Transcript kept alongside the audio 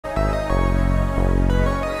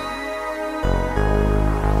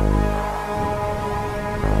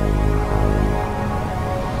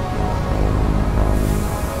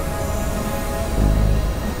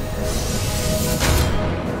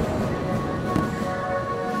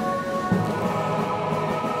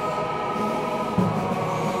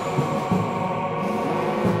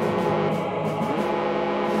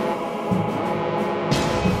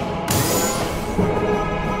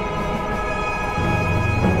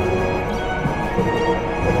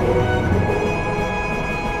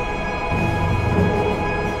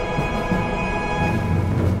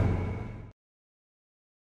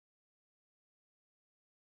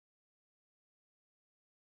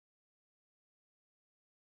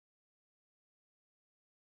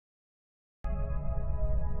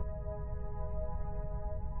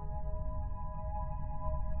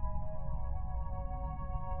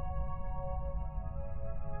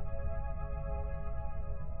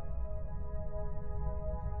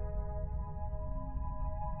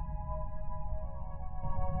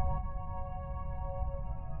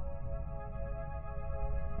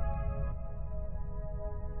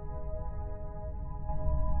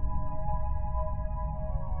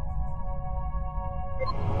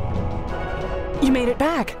You made it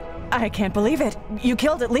back. I can't believe it. You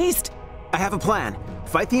killed at least. I have a plan.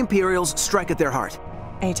 Fight the Imperials, strike at their heart.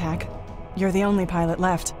 ATAC, you're the only pilot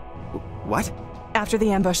left. What? After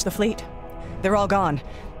the ambush, the fleet. They're all gone.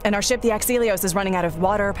 And our ship, the Axelios, is running out of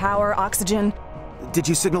water, power, oxygen. Did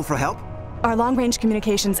you signal for help? Our long-range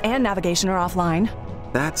communications and navigation are offline.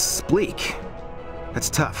 That's bleak. That's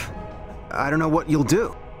tough. I don't know what you'll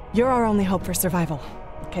do. You're our only hope for survival.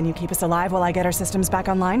 Can you keep us alive while I get our systems back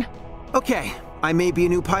online? Okay, I may be a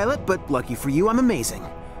new pilot, but lucky for you, I'm amazing.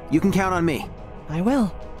 You can count on me. I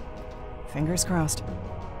will. Fingers crossed.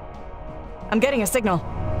 I'm getting a signal.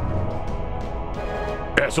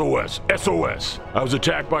 SOS, SOS. I was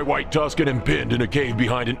attacked by White Tusk and impaled in a cave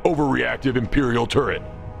behind an overreactive Imperial turret.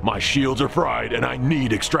 My shields are fried and I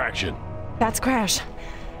need extraction. That's Crash.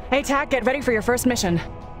 ATAC, get ready for your first mission.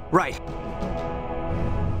 Right.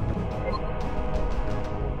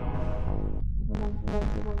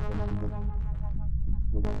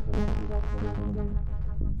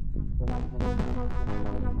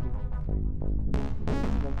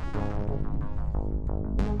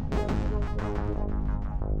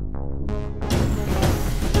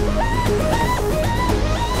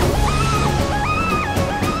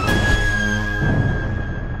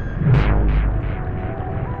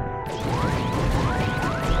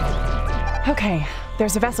 Okay,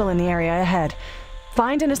 there's a vessel in the area ahead.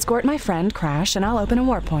 Find and escort my friend, Crash, and I'll open a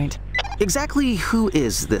warp point. Exactly who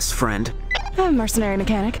is this friend? A mercenary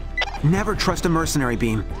mechanic. Never trust a mercenary,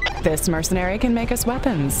 Beam. This mercenary can make us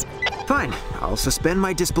weapons. Fine, I'll suspend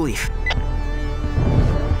my disbelief.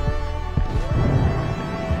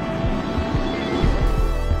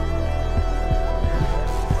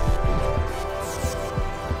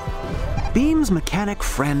 Beam's mechanic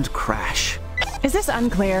friend, Crash. Is this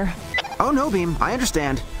unclear? Oh no, Beam, I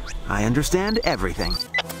understand. I understand everything.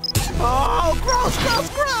 Oh, gross, gross,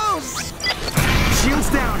 gross! Shields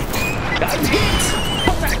down. I'm hit!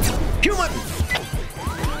 Perfect! Human!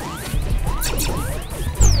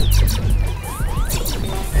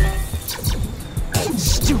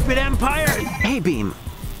 Stupid Empire! Hey, Beam,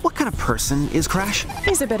 what kind of person is Crash?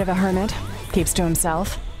 He's a bit of a hermit. Keeps to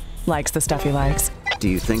himself. Likes the stuff he likes. Do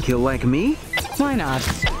you think he'll like me? Why not?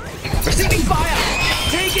 Receiving fire!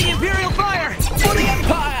 Taking Imperial fire! For the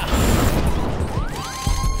Empire!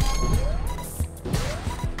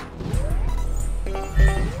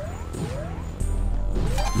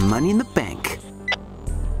 Money in the bank.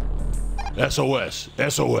 SOS,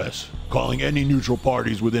 SOS. Calling any neutral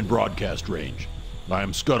parties within broadcast range. I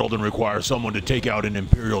am scuttled and require someone to take out an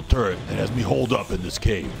Imperial turret that has me holed up in this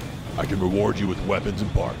cave. I can reward you with weapons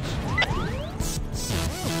and parts.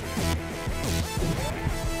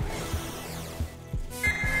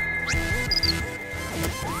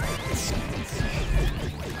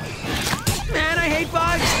 Man, I hate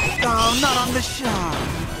bugs! Oh, not on the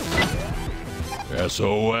show.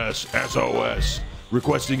 SOS, SOS.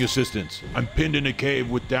 Requesting assistance. I'm pinned in a cave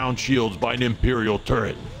with down shields by an Imperial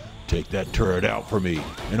turret. Take that turret out for me,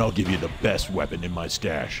 and I'll give you the best weapon in my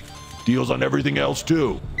stash. Deals on everything else,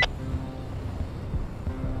 too.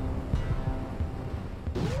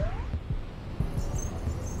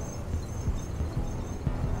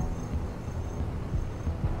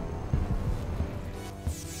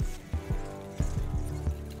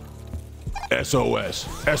 SOS,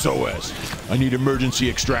 SOS. I need emergency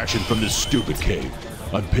extraction from this stupid cave.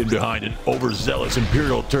 I'm pinned behind an overzealous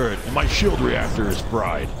Imperial turret and my shield reactor is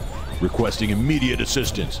fried. Requesting immediate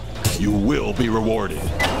assistance. You will be rewarded.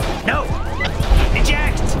 No!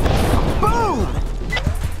 Eject! Boom!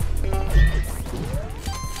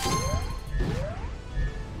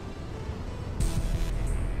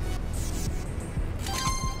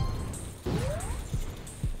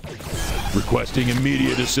 Requesting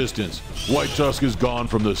immediate assistance. White Tusk is gone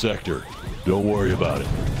from the sector. Don't worry about it.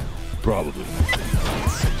 Probably.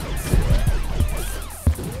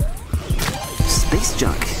 Space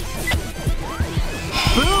junk.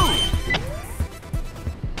 Boom!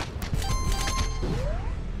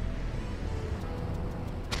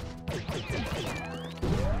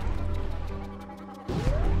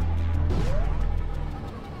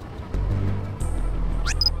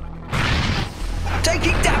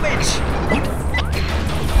 Taking damage! What?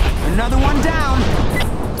 Another one down!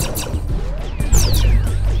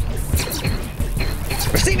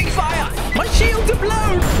 Receiving fire! My shields are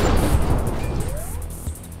blown!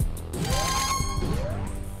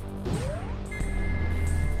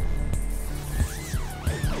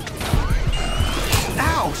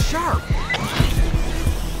 Ow, sharp!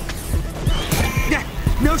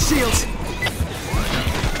 No shields!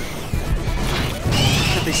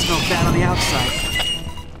 Bet they smell bad on the outside.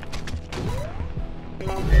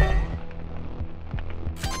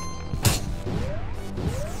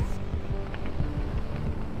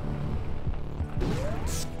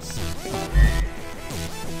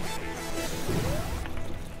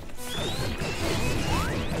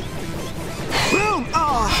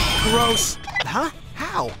 gross! Huh?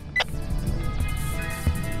 How?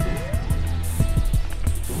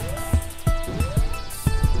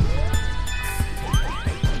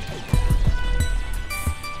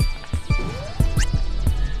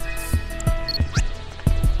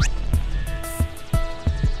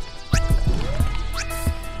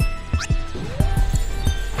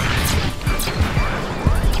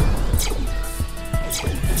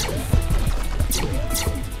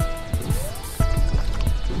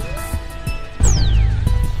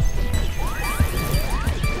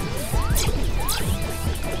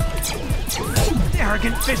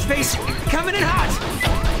 Arrogant fish face, coming in hot!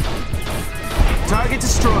 Target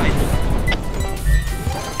destroyed.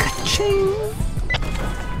 Ka-ching!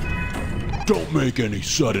 Don't make any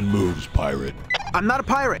sudden moves, pirate. I'm not a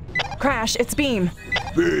pirate. Crash, it's Beam.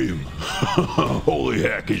 Beam! Holy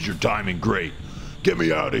heck, is your timing great. Get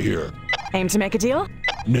me out of here. Aim to make a deal?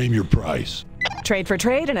 Name your price. Trade for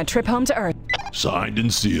trade and a trip home to Earth. Signed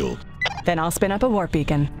and sealed. Then I'll spin up a warp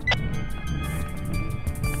beacon.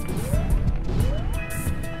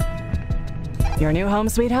 Your new home,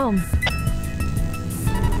 sweet home.